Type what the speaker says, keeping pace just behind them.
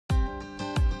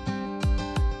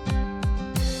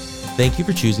Thank you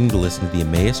for choosing to listen to the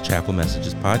Emmaus Chapel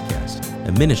Messages podcast,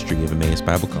 a ministry of Emmaus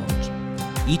Bible College.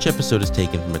 Each episode is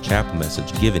taken from a chapel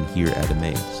message given here at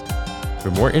Emmaus. For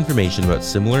more information about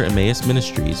similar Emmaus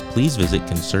ministries, please visit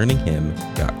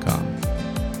concerninghim.com.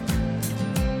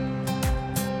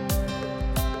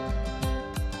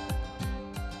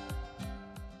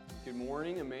 Good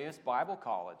morning, Emmaus Bible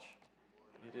College.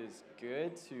 It is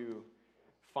good to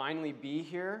finally be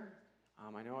here.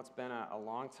 I know it's been a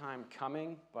long time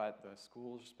coming, but the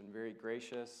school's just been very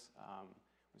gracious.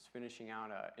 Was finishing out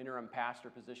an interim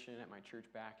pastor position at my church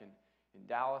back in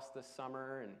Dallas this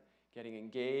summer and getting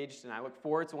engaged, and I look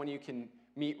forward to when you can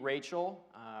meet Rachel.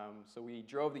 So we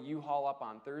drove the U-Haul up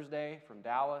on Thursday from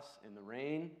Dallas in the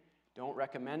rain. Don't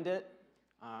recommend it,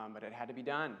 but it had to be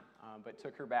done. But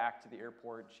took her back to the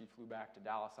airport. She flew back to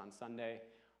Dallas on Sunday.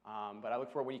 But I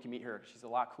look forward when you can meet her. She's a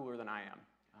lot cooler than I am.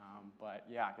 But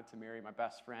yeah, I get to marry my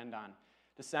best friend on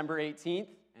December 18th.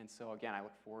 And so again, I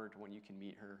look forward to when you can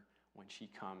meet her when she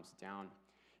comes down.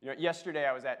 You know, yesterday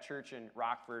I was at church in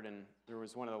Rockford, and there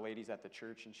was one of the ladies at the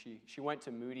church, and she went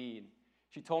to Moody, and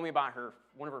she told me about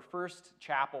one of her first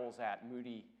chapels at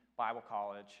Moody Bible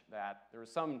College, that there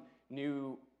was some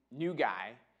new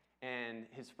guy, and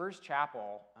his first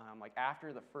chapel, like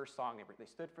after the first song, they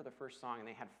stood for the first song, and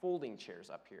they had folding chairs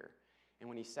up here. And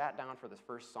when he sat down for the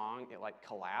first song, it like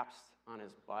collapsed on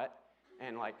his butt,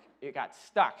 and like it got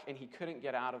stuck, and he couldn't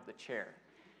get out of the chair.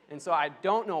 And so I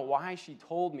don't know why she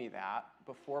told me that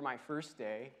before my first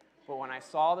day, but when I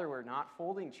saw there were not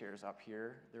folding chairs up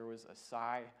here, there was a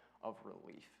sigh of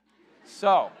relief.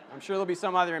 So I'm sure there'll be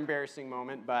some other embarrassing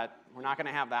moment, but we're not going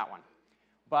to have that one.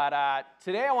 But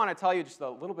today I want to tell you just a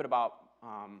little bit about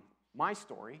my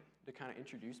story, to kind of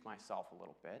introduce myself a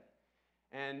little bit.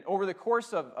 And over the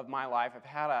course of my life, I've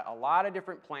had a lot of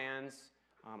different plans,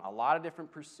 a lot of different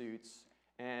pursuits,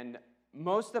 and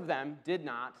most of them did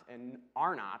not and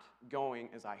are not going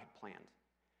as I had planned.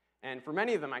 And for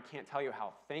many of them, I can't tell you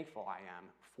how thankful I am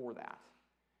for that.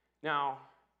 Now,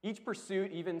 each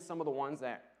pursuit, even some of the ones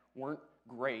that weren't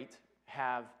great,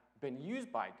 have been used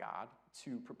by God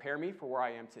to prepare me for where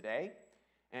I am today.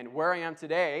 And where I am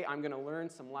today, I'm going to learn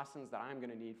some lessons that I'm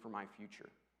going to need for my future.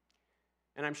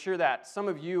 And I'm sure that some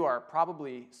of you are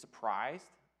probably surprised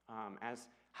as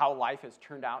how life has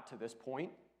turned out to this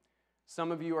point.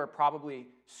 Some of you are probably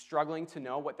struggling to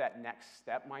know what that next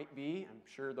step might be. I'm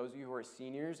sure those of you who are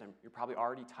seniors, and you're probably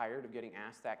already tired of getting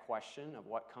asked that question of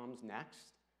what comes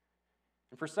next.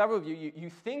 And for several of you, you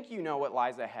think you know what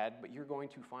lies ahead, but you're going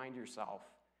to find yourself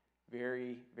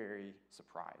very, very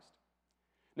surprised.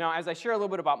 Now, as I share a little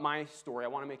bit about my story, I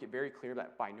want to make it very clear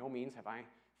that by no means have I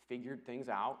figured things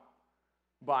out.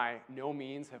 By no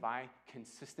means have I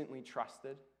consistently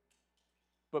trusted.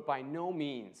 But by no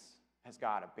means has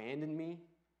God abandoned me,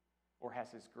 or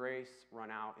has His grace run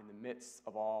out in the midst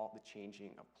of all the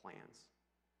changing of plans.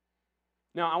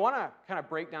 Now, I want to kind of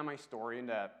break down my story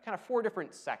into kind of 4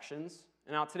 different sections.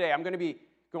 And now today, I'm going to be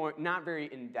going not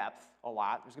very in-depth a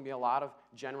lot. There's going to be a lot of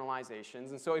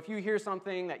generalizations. And so if you hear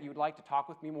something that you would like to talk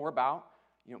with me more about,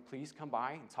 please come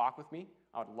by and talk with me.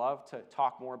 I would love to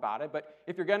talk more about it. But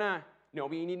if you're going to know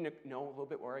me, you need to know a little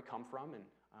bit where I come from. And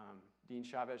Dean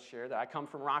Chavez shared that I come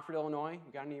from Rockford, Illinois.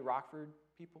 We got any Rockford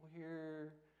people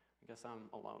here? I guess I'm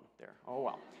alone there. Oh,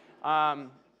 well.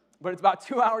 But it's about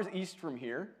 2 hours east from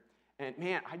here. And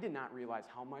man, I did not realize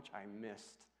how much I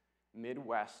missed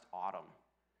Midwest autumn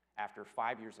after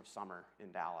 5 years of summer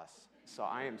in Dallas. So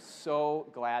I am so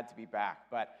glad to be back.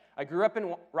 But I grew up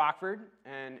in Rockford,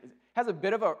 and it has a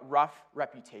bit of a rough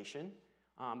reputation.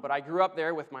 But I grew up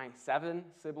there with my 7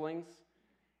 siblings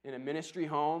in a ministry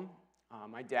home.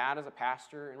 My dad is a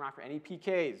pastor in Rockford. Any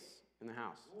PKs in the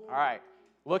house? All right.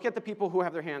 Look at the people who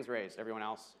have their hands raised, everyone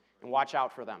else, and watch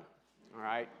out for them. All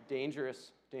right.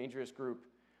 Dangerous, dangerous group.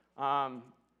 And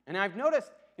I've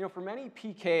noticed, for many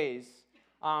PKs,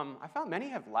 I found many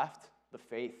have left the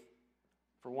faith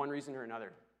for one reason or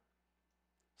another.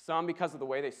 Some because of the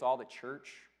way they saw the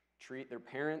church treat their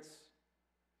parents.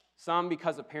 Some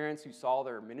because of parents who saw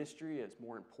their ministry as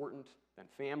more important than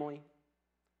family.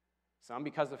 Some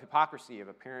because of hypocrisy of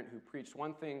a parent who preached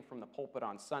one thing from the pulpit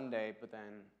on Sunday, but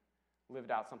then lived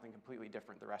out something completely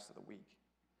different the rest of the week.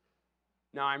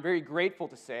 Now, I'm very grateful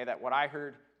to say that what I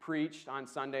heard preached on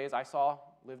Sundays, I saw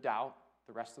lived out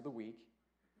the rest of the week.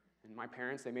 And my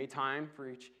parents, they made time for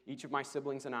each of my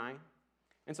siblings and I.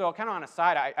 And so kind of on a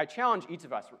side, I challenge each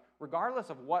of us, regardless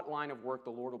of what line of work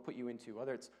the Lord will put you into,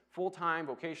 whether it's full-time,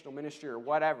 vocational ministry, or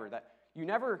whatever, that you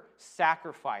never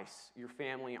sacrifice your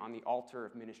family on the altar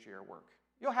of ministry or work.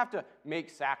 You'll have to make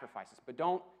sacrifices, but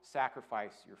don't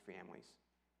sacrifice your families.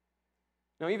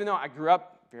 Now, even though I grew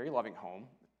up in a very loving home,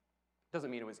 Doesn't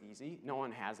mean it was easy. No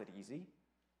one has it easy.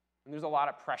 And there's a lot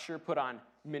of pressure put on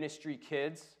ministry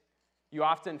kids. You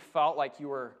often felt like you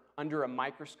were under a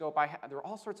microscope. There were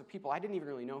all sorts of people I didn't even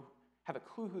really have a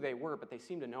clue who they were, but they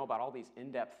seemed to know about all these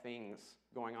in-depth things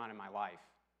going on in my life.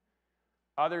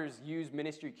 Others use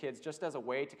ministry kids just as a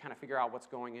way to kind of figure out what's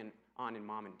going on in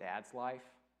mom and dad's life.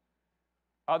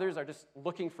 Others are just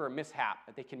looking for a mishap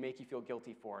that they can make you feel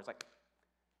guilty for. It's like,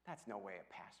 that's no way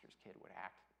a pastor's kid would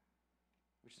act,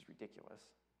 which is ridiculous.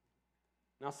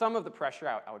 Now, some of the pressure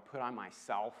I would put on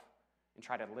myself and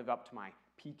try to live up to my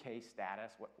PK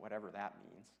status, whatever that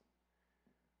means.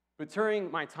 But during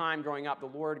my time growing up, the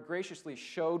Lord graciously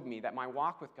showed me that my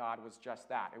walk with God was just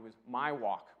that. It was my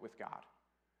walk with God.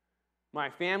 My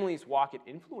family's walk, it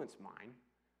influenced mine,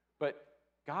 but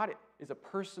God is a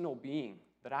personal being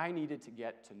that I needed to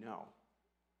get to know.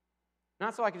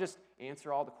 Not so I could just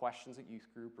answer all the questions at youth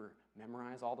group or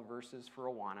memorize all the verses for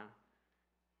Awana.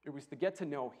 It was to get to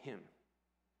know Him,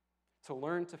 to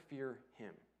learn to fear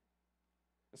Him.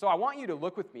 And so I want you to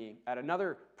look with me at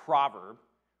another proverb.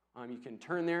 You can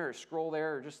turn there or scroll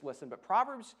there or just listen. But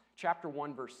Proverbs chapter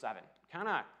 1, verse 7, kind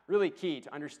of really key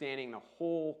to understanding the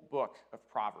whole book of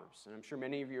Proverbs. And I'm sure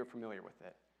many of you are familiar with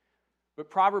it. But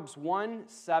Proverbs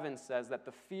 1:7 says that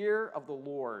the fear of the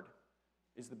Lord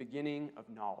is the beginning of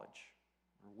knowledge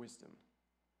or wisdom.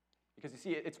 Because you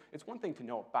see, it's one thing to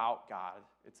know about God.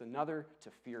 It's another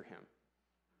to fear Him.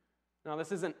 Now,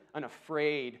 this isn't an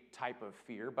afraid type of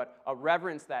fear, but a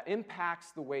reverence that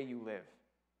impacts the way you live.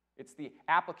 It's the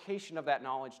application of that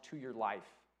knowledge to your life.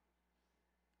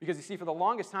 Because you see, for the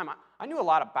longest time, I knew a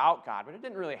lot about God, but it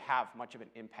didn't really have much of an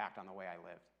impact on the way I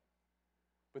lived.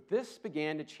 But this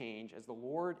began to change as the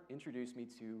Lord introduced me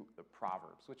to the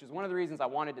Proverbs, which is one of the reasons I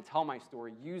wanted to tell my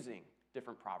story using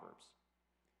different Proverbs.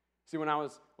 See, when I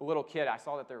was a little kid, I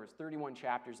saw that there was 31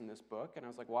 chapters in this book, and I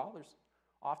was like, well, there's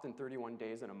often 31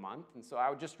 days in a month, and so I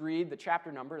would just read the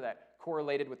chapter number that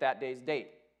correlated with that day's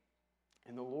date.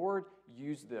 And the Lord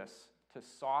used this to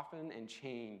soften and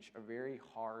change a very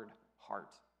hard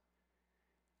heart.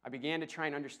 I began to try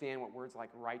and understand what words like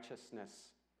righteousness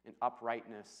and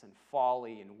uprightness and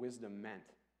folly and wisdom meant.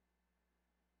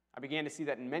 I began to see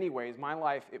that in many ways, my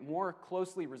life, it more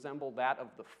closely resembled that of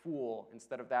the fool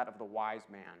instead of that of the wise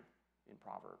man in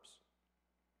Proverbs.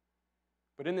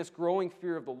 But in this growing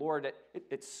fear of the Lord,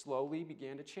 it slowly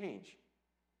began to change.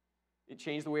 It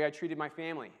changed the way I treated my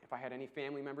family. If I had any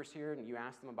family members here and you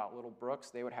asked them about little Brooks,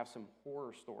 they would have some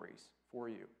horror stories for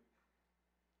you.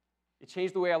 It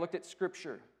changed the way I looked at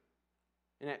Scripture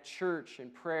and at church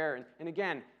and prayer. And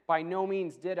again, by no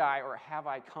means did I or have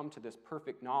I come to this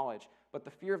perfect knowledge, but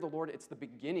the fear of the Lord, it's the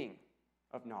beginning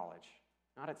of knowledge,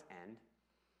 not its end.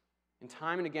 And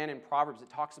time and again in Proverbs, it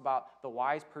talks about the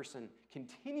wise person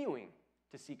continuing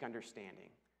to seek understanding.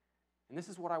 And this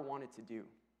is what I wanted to do.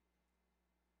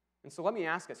 And so let me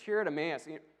ask us, here at Emmaus,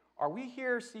 are we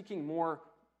here seeking more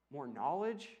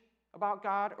knowledge about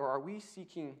God, or are we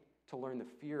seeking to learn the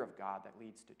fear of God that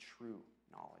leads to true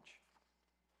knowledge?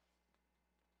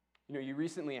 You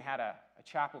recently had a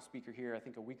chapel speaker here, I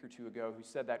think a week or two ago, who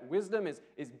said that wisdom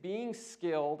is being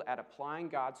skilled at applying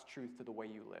God's truth to the way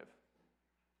you live.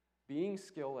 Being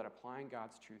skilled at applying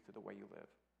God's truth to the way you live.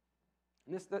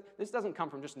 And this doesn't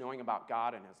come from just knowing about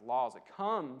God and His laws. It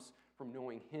comes from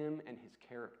knowing Him and His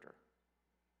character.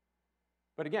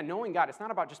 But again, knowing God, it's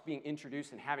not about just being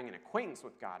introduced and having an acquaintance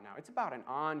with God now. It's about an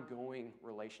ongoing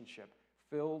relationship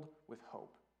filled with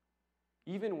hope,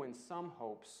 even when some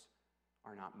hopes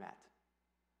are not met.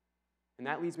 And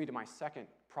that leads me to my second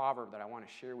proverb that I want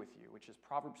to share with you, which is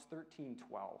Proverbs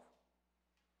 13:12.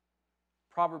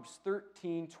 Proverbs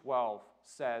 13:12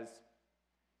 says,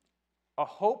 "A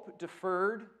hope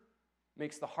deferred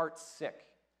makes the heart sick,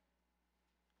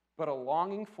 but a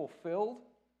longing fulfilled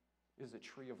is a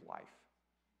tree of life."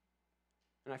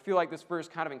 And I feel like this verse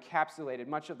kind of encapsulated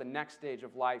much of the next stage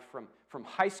of life from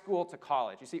high school to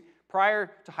college. You see,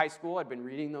 prior to high school, I'd been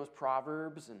reading those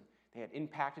Proverbs, and they had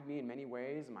impacted me in many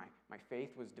ways. My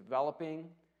faith was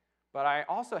developing. But I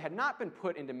also had not been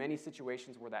put into many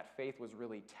situations where that faith was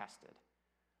really tested.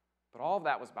 But all of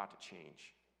that was about to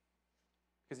change.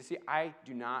 Because you see, I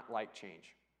do not like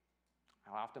change.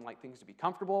 I often like things to be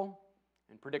comfortable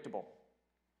and predictable.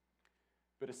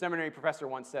 But a seminary professor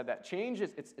once said that change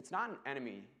it's not an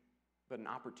enemy, but an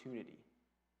opportunity.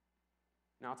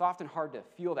 Now, it's often hard to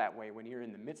feel that way when you're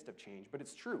in the midst of change, but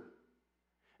it's true.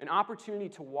 An opportunity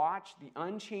to watch the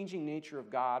unchanging nature of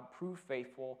God prove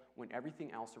faithful when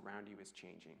everything else around you is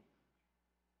changing.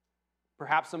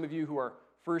 Perhaps some of you who are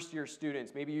first-year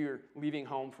students, maybe you're leaving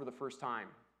home for the first time.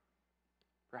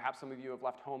 Perhaps some of you have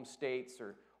left home states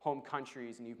or home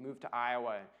countries and you've moved to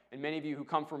Iowa. And many of you who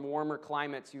come from warmer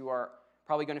climates, you are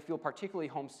probably going to feel particularly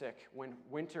homesick when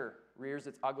winter rears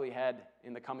its ugly head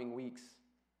in the coming weeks.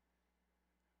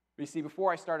 But you see,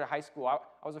 before I started high school, I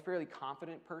was a fairly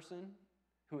confident person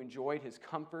who enjoyed his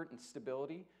comfort and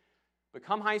stability. But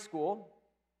come high school,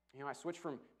 I switched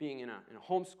from being in a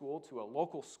home school to a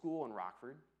local school in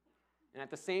Rockford. And at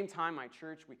the same time, my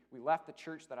church, we left the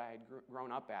church that I had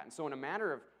grown up at. And so in a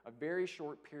matter of a very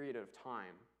short period of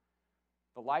time,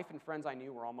 the life and friends I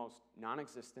knew were almost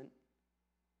non-existent,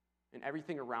 and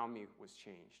everything around me was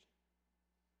changed.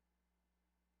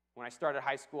 When I started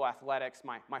high school athletics,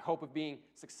 my hope of being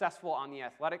successful on the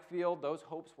athletic field, those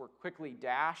hopes were quickly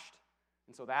dashed,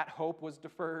 and so that hope was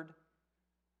deferred.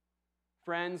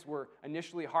 Friends were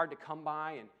initially hard to come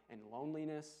by, and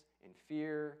loneliness and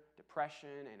fear,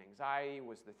 depression, and anxiety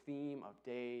was the theme of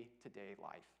day-to-day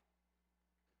life.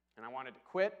 And I wanted to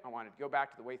quit. I wanted to go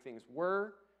back to the way things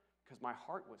were because my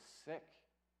heart was sick,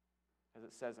 as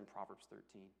it says in Proverbs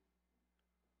 13.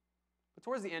 But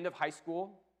towards the end of high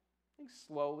school, things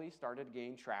slowly started to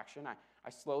gain traction. I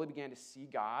slowly began to see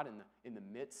God in the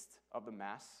midst of the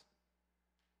mess.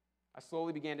 I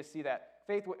slowly began to see that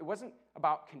faith, it wasn't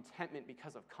about contentment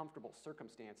because of comfortable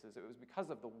circumstances. It was because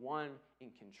of the one in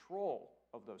control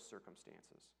of those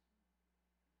circumstances.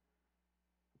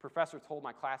 The professor told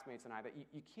my classmates and I that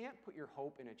you can't put your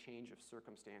hope in a change of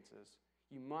circumstances.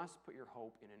 You must put your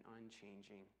hope in an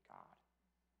unchanging God.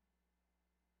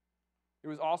 It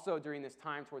was also during this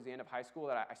time towards the end of high school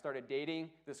that I started dating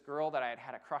this girl that I had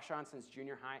had a crush on since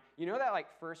junior high. You know that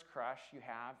first crush you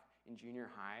have in junior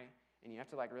high? And you have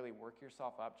to really work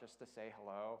yourself up just to say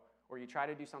hello, or you try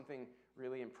to do something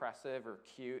really impressive or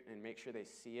cute and make sure they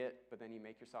see it, but then you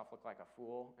make yourself look like a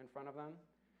fool in front of them.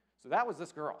 So that was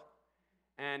this girl.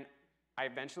 And I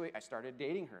started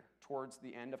dating her towards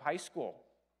the end of high school.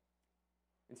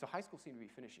 And so high school seemed to be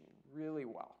finishing really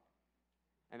well.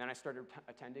 And then I started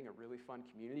attending a really fun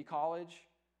community college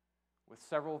with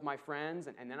several of my friends,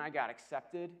 and then I got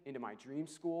accepted into my dream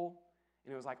school,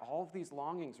 and it was like all of these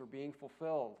longings were being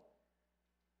fulfilled.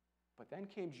 But then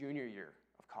came junior year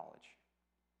of college.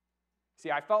 See,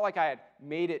 I felt like I had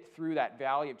made it through that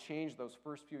valley of change those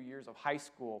first few years of high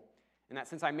school, and that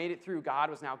since I made it through, God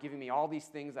was now giving me all these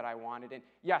things that I wanted. And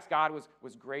yes, God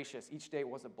was gracious. Each day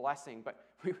was a blessing, but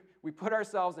we put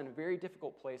ourselves in very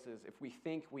difficult places if we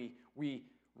think we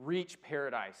reach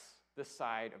paradise this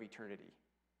side of eternity.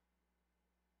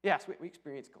 Yes, we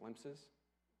experience glimpses,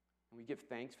 and we give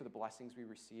thanks for the blessings we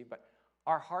receive, but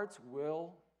our hearts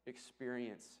will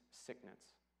experience sickness.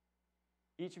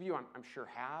 Each of you, I'm sure,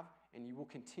 have, and you will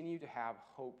continue to have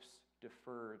hopes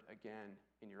deferred again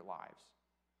in your lives.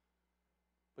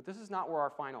 But this is not where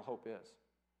our final hope is.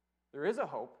 There is a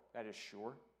hope that is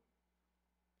sure,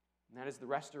 and that is the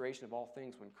restoration of all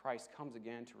things when Christ comes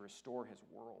again to restore his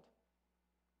world.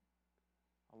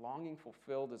 A longing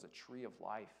fulfilled is a tree of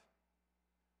life.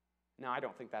 Now, I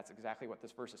don't think that's exactly what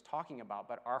this verse is talking about,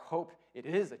 but our hope, it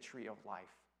is a tree of life.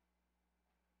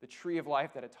 The tree of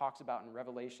life that it talks about in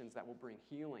Revelations that will bring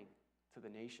healing to the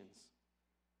nations.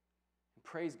 And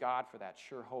praise God for that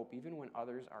sure hope, even when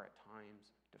others are at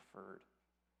times deferred.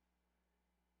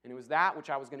 And it was that which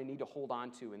I was going to need to hold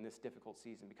on to in this difficult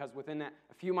season, because within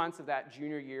a few months of that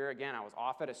junior year, again, I was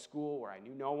off at a school where I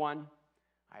knew no one.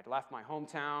 I had left my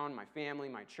hometown, my family,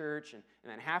 my church, and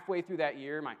then halfway through that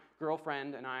year, my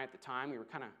girlfriend and I at the time, we were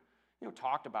kind of,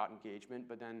 talked about engagement,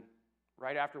 but then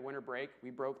right after winter break, we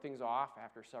broke things off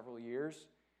after several years,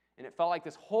 and it felt like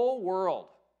this whole world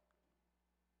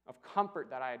of comfort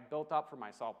that I had built up for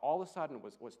myself all of a sudden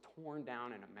was torn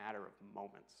down in a matter of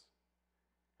moments,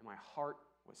 and my heart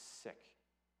was sick.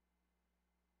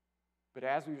 But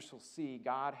as we shall see,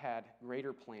 God had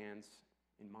greater plans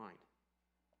in mind.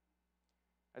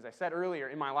 As I said earlier,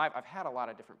 in my life, I've had a lot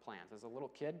of different plans. As a little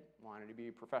kid, wanted to be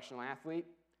a professional athlete.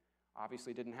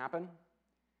 Obviously didn't happen.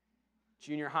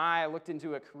 Junior high, I looked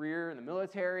into a career in the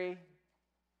military.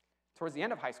 Towards the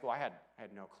end of high school, I had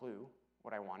no clue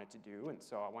what I wanted to do, and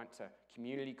so I went to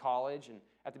community college, and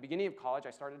at the beginning of college, I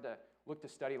started to look to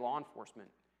study law enforcement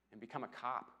and become a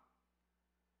cop.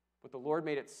 But the Lord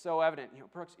made it so evident,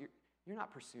 Brooks, you're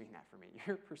not pursuing that for me.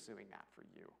 You're pursuing that for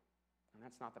you, and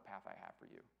that's not the path I have for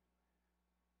you.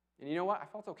 And you know what? I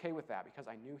felt okay with that because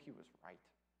I knew he was right.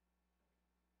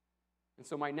 And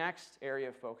so my next area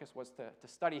of focus was to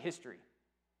study history.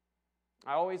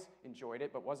 I always enjoyed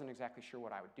it, but wasn't exactly sure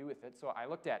what I would do with it. So I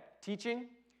looked at teaching,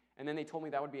 and then they told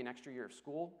me that would be an extra year of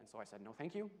school, and so I said, no,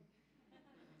 thank you.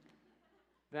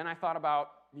 Then I thought about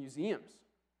museums.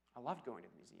 I loved going to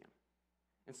the museum.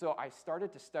 And so I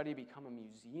started to study, become a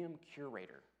museum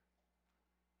curator.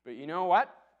 But you know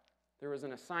what? there was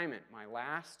an assignment my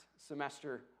last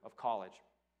semester of college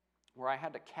where I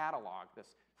had to catalog this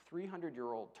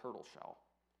 300-year-old turtle shell.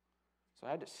 So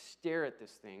I had to stare at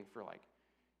this thing for like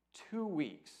 2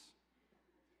 weeks.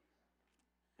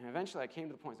 And eventually I came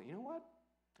to the point, I was like, you know what?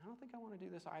 I don't think I want to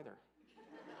do this either.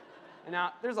 And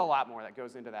now, there's a lot more that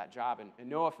goes into that job, and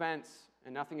no offense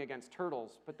and nothing against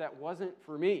turtles, but that wasn't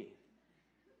for me.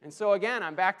 And so again,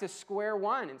 I'm back to square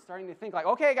one and starting to think like,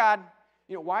 okay, God,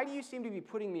 why do you seem to be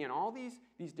putting me in all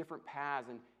these different paths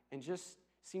and just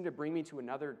seem to bring me to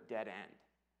another dead end?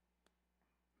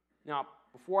 Now,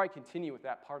 before I continue with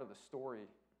that part of the story,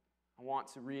 I want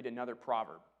to read another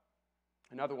proverb,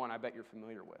 another one I bet you're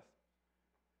familiar with.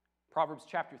 Proverbs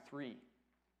chapter 3.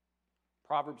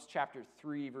 Proverbs chapter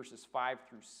 3, verses 5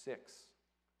 through 6.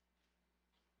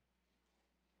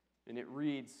 And it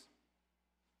reads,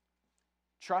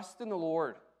 "Trust in the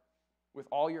Lord with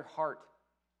all your heart,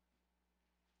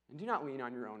 and do not lean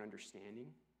on your own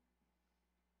understanding.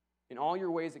 In all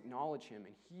your ways acknowledge him,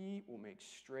 and he will make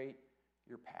straight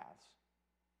your paths."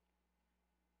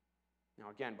 Now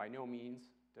again, by no means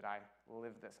did I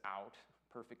live this out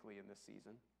perfectly in this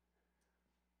season.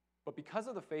 But because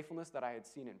of the faithfulness that I had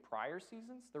seen in prior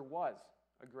seasons, there was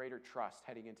a greater trust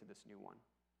heading into this new one.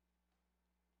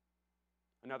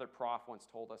 Another prof once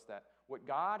told us that what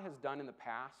God has done in the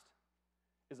past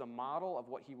is a model of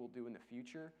what he will do in the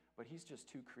future, but he's just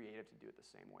too creative to do it the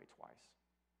same way twice.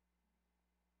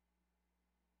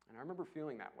 And I remember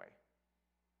feeling that way.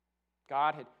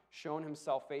 God had shown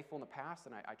himself faithful in the past,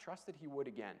 and I trusted he would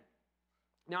again.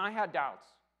 Now, I had doubts.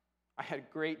 I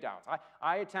had great doubts.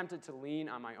 I attempted to lean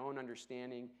on my own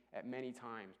understanding at many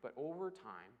times, but over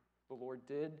time, the Lord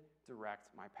did direct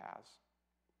my paths.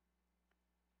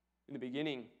 In the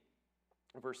beginning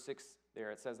of verse 6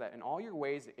 there, it says that in all your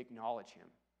ways acknowledge him.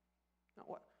 Now,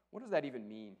 what does that even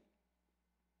mean?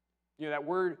 That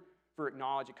word for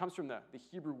acknowledge, it comes from the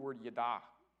Hebrew word yadah,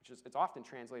 it's often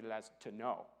translated as to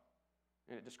know.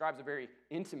 And it describes a very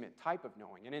intimate type of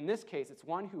knowing. And in this case, it's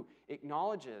one who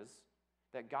acknowledges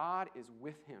that God is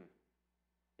with him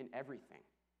in everything.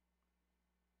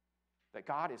 That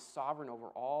God is sovereign over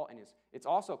all, and it's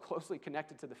also closely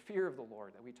connected to the fear of the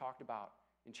Lord that we talked about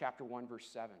in chapter 1, verse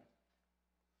 7.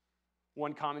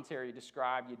 One commentary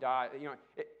described yadah,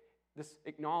 this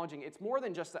acknowledging, it's more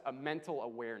than just a mental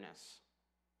awareness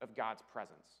of God's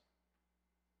presence,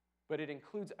 but it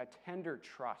includes a tender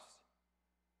trust,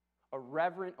 a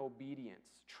reverent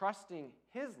obedience, trusting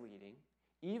his leading,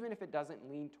 even if it doesn't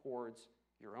lean towards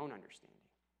your own understanding.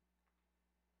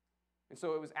 And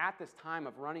so it was at this time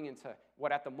of running into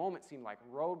what at the moment seemed like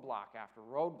roadblock after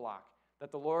roadblock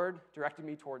that the Lord directed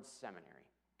me towards seminary.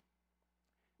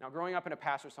 Now, growing up in a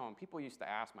pastor's home, people used to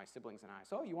ask my siblings and I,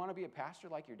 "So, you want to be a pastor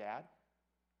like your dad?"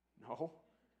 No.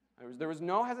 There was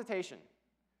no hesitation,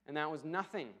 and that was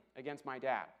nothing against my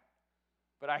dad.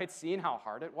 But I had seen how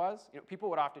hard it was.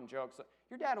 People would often joke, "So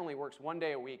your dad only works 1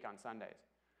 day a week on Sundays."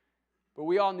 But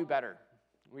we all knew better.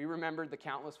 We remembered the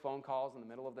countless phone calls in the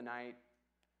middle of the night,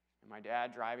 and my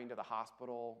dad driving to the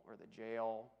hospital or the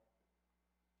jail,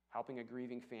 helping a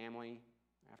grieving family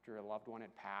after a loved one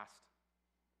had passed.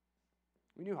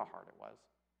 We knew how hard it was.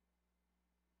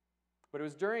 But it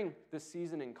was during this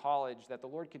season in college that the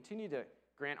Lord continued to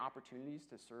grant opportunities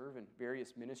to serve in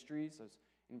various ministries. I was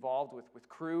involved with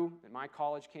Cru at my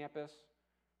college campus.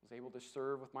 I was able to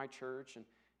serve with my church.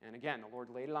 And again, the Lord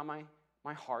laid it on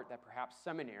my heart that perhaps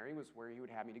seminary was where he would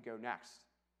have me to go next.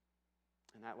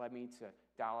 And that led me to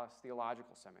Dallas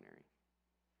Theological Seminary.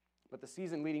 But the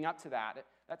season leading up to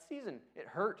that season, it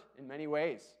hurt in many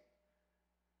ways.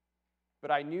 But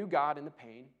I knew God in the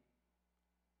pain,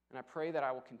 and I pray that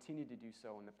I will continue to do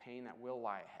so in the pain that will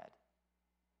lie ahead.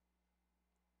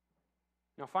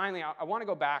 Now, finally, I want to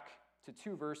go back to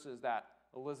 2 verses that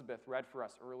Elizabeth read for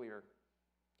us earlier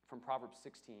from Proverbs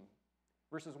 16.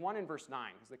 Verses 1 and verse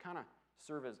 9, because they kind of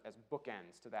serve as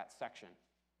bookends to that section.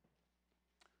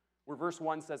 Where verse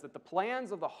 1 says that the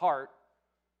plans of the heart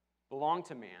belong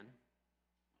to man,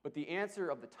 but the answer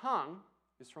of the tongue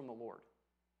is from the Lord.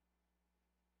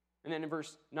 And then in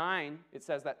verse 9, it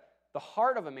says that the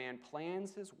heart of a man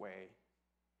plans his way,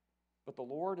 but the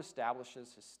Lord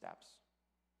establishes his steps.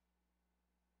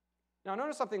 Now,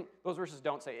 notice something those verses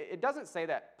don't say. It doesn't say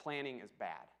that planning is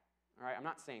bad. All right, I'm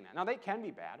not saying that. Now, they can be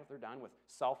bad if they're done with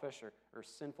selfish or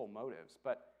sinful motives,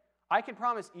 but I can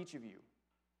promise each of you,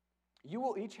 you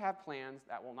will each have plans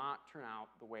that will not turn out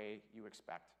the way you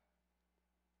expect.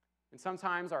 And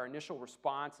sometimes our initial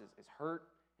response is hurt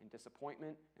and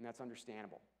disappointment, and that's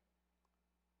understandable.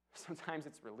 Sometimes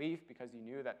it's relief because you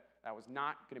knew that was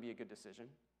not going to be a good decision.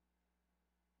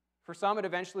 For some, it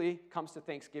eventually comes to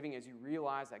Thanksgiving as you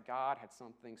realize that God had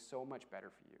something so much better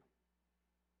for you.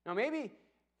 Now, maybe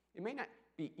it may not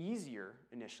be easier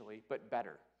initially, but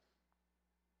better.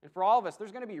 And for all of us,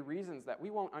 there's going to be reasons that we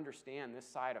won't understand this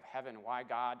side of heaven, why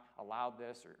God allowed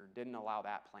this or didn't allow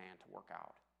that plan to work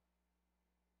out.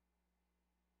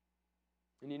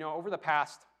 And over the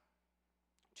past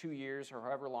 2 years or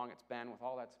however long it's been with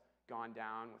all that's gone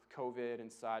down with COVID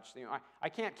and such, I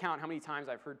can't count how many times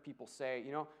I've heard people say,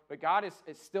 but God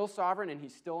is still sovereign and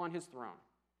he's still on his throne.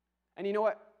 And you know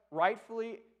what?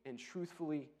 Rightfully and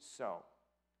truthfully so.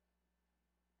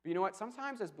 But you know what?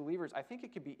 Sometimes as believers, I think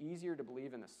it could be easier to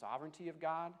believe in the sovereignty of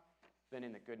God than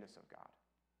in the goodness of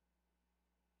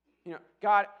God.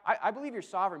 God, I believe you're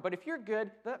sovereign, but if you're good,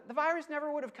 the virus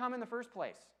never would have come in the first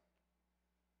place.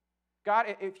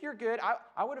 God, if you're good,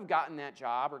 I would have gotten that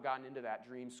job or gotten into that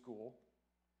dream school.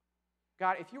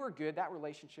 God, if you were good, that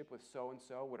relationship with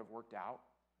so-and-so would have worked out.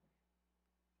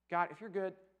 God, if you're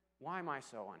good, why am I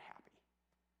so unhappy?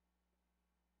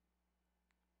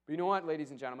 But you know what, ladies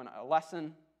and gentlemen, a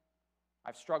lesson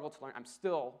I've struggled to learn, I'm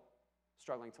still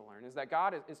struggling to learn, is that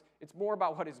God it's more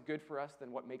about what is good for us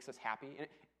than what makes us happy. And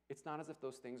it's not as if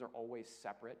those things are always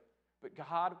separate, but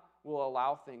God will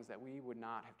allow things that we would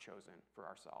not have chosen for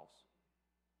ourselves.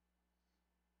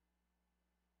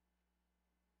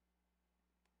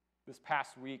 This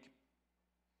past week,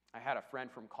 I had a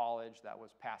friend from college that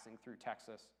was passing through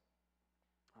Texas.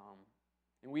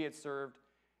 And we had served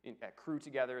at Cru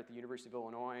together at the University of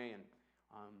Illinois. And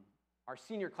our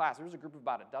senior class, there was a group of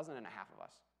about 12 of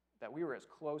us that we were as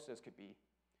close as could be.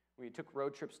 We took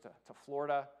road trips to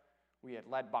Florida. We had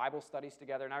led Bible studies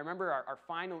together. And I remember our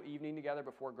final evening together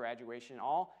before graduation,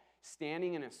 all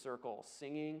standing in a circle,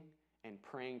 singing and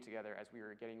praying together as we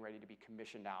were getting ready to be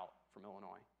commissioned out from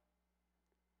Illinois.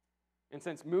 And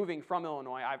since moving from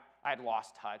Illinois, I had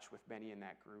lost touch with many in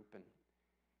that group. And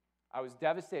I was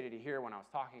devastated to hear when I was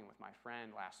talking with my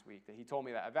friend last week that he told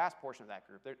me that a vast portion of that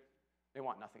group, they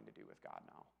want nothing to do with God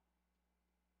now.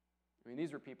 I mean,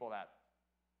 these were people that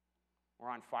were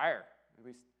on fire, at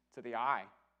least to the eye.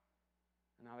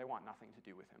 And now they want nothing to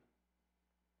do with him.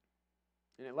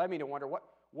 And it led me to wonder,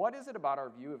 what is it about our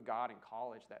view of God in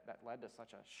college that led to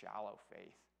such a shallow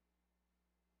faith?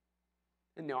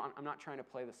 And no, I'm not trying to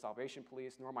play the salvation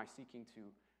police, nor am I seeking to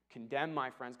condemn my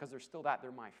friends, because they're still they're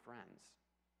my friends.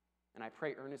 And I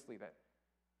pray earnestly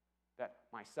that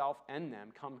myself and them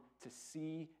come to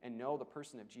see and know the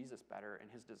person of Jesus better and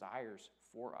his desires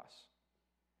for us.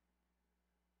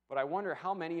 But I wonder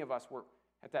how many of us were,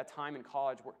 at that time in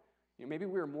college, maybe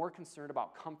we were more concerned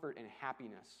about comfort and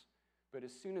happiness, but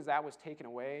as soon as that was taken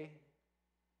away,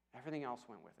 everything else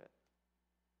went with it.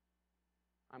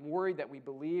 I'm worried that we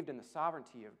believed in the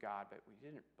sovereignty of God, but we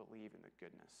didn't believe in the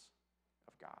goodness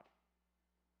of God.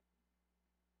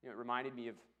 It reminded me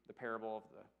of the parable of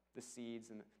the seeds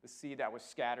and the seed that was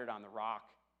scattered on the rock.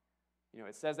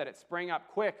 It says that it sprang up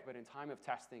quick, but in time of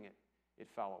testing, it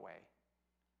fell away.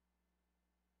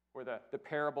 Or the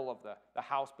parable of the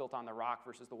house built on the rock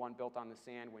versus the one built on the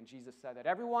sand, when Jesus said that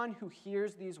everyone who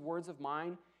hears these words of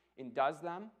mine and does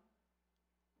them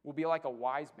will be like a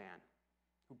wise man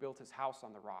who built his house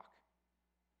on the rock.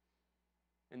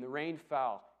 And the rain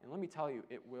fell, and let me tell you,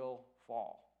 it will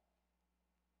fall.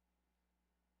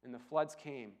 And the floods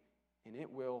came, and it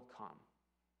will come.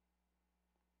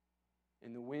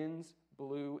 And the winds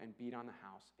blew and beat on the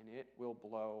house, and it will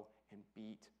blow and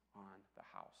beat on the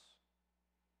house.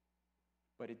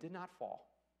 But it did not fall,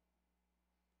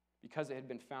 because it had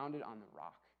been founded on the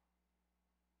rock.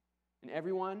 And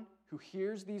everyone who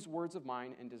hears these words of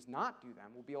mine and does not do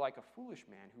them will be like a foolish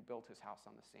man who built his house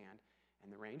on the sand.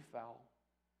 And the rain fell,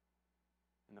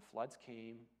 and the floods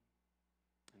came,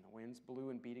 and the winds blew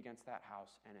and beat against that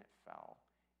house, and it fell.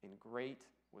 And great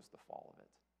was the fall of it.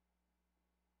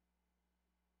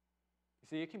 You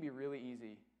see, it can be really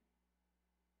easy,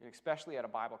 and especially at a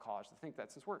Bible college, to think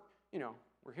that since we're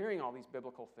hearing all these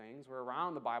biblical things, we're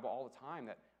around the Bible all the time,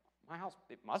 that my house,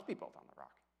 it must be built on the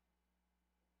rock.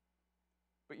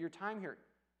 But your time here,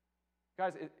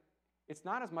 guys, it's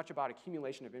not as much about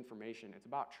accumulation of information, it's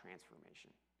about transformation.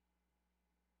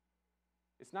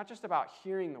 It's not just about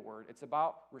hearing the word, it's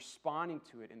about responding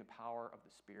to it in the power of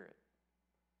the Spirit.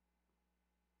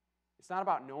 It's not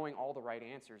about knowing all the right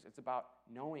answers, it's about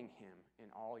knowing him in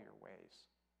all your ways.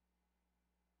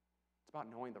 It's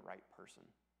about knowing the right person.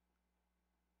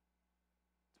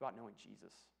 It's about knowing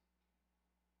Jesus.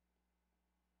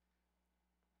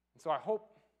 And so I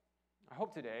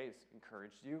hope today has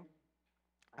encouraged you.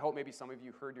 I hope maybe some of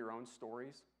you heard your own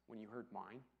stories when you heard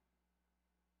mine.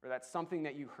 Or that something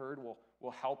that you heard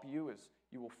will help you as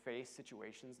you will face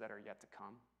situations that are yet to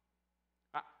come.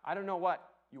 I don't know what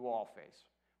you will all face,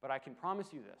 but I can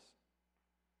promise you this,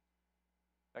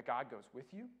 that God goes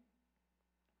with you,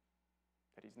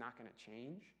 that he's not going to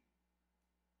change,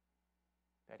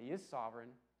 that he is sovereign,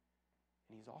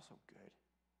 and he's also good.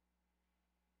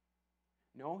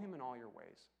 Know him in all your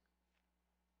ways,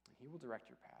 and he will direct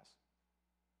your paths.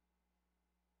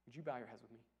 Would you bow your heads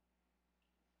with me?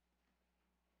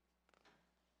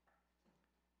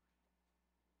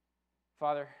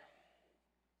 Father,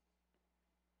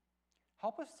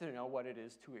 help us to know what it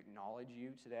is to acknowledge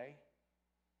you today.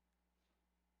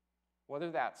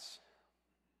 Whether that's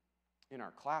in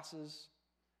our classes,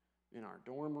 in our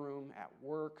dorm room, at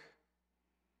work,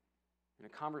 in a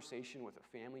conversation with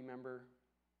a family member,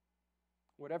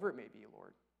 whatever it may be,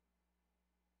 Lord.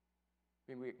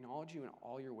 May we acknowledge you in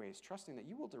all your ways, trusting that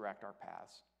you will direct our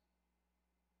paths.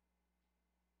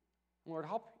 Lord,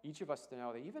 help each of us to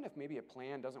know that even if maybe a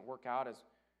plan doesn't work out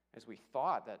as we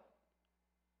thought, that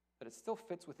it still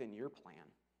fits within your plan.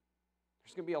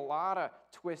 There's going to be a lot of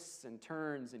twists and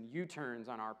turns and U-turns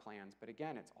on our plans, but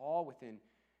again, it's all within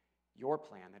your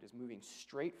plan that is moving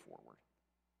straight forward.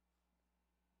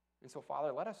 And so,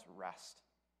 Father, let us rest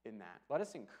in that. Let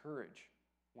us encourage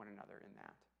one another in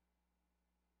that.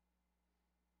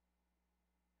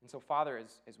 And so, Father,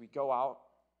 as we go out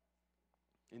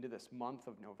into this month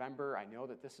of November, I know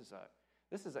that this is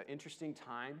an interesting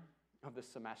time of the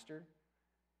semester.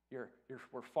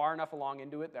 We're far enough along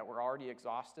into it that we're already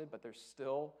exhausted, but there's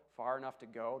still far enough to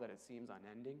go that it seems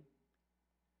unending.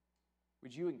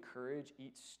 Would you encourage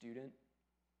each student?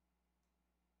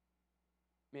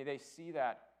 May they see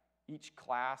that each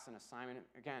class and assignment,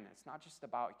 again, it's not just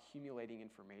about accumulating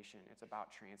information, it's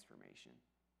about transformation.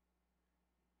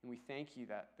 And we thank you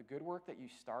that the good work that you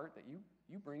start, that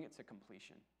you bring it to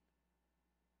completion.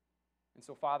 And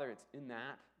so, Father, it's in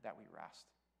that we rest.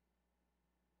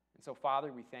 And so,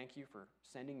 Father, we thank you for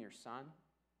sending your Son.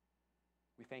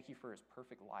 We thank you for his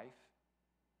perfect life.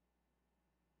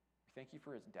 We thank you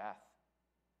for his death.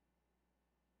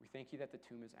 We thank you that the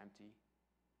tomb is empty.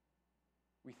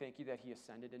 We thank you that he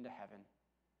ascended into heaven.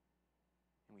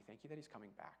 And we thank you that he's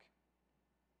coming back.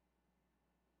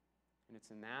 And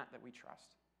it's in that we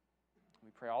trust. We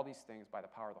pray all these things by the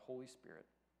power of the Holy Spirit.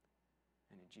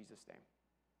 And in Jesus' name,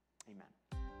 amen.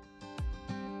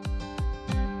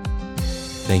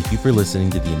 Thank you for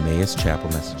listening to the Emmaus Chapel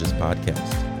Messages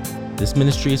podcast. This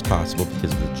ministry is possible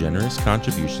because of the generous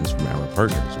contributions from our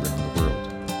partners around the world.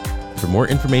 For more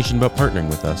information about partnering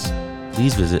with us,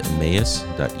 please visit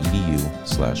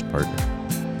emmaus.edu/partner.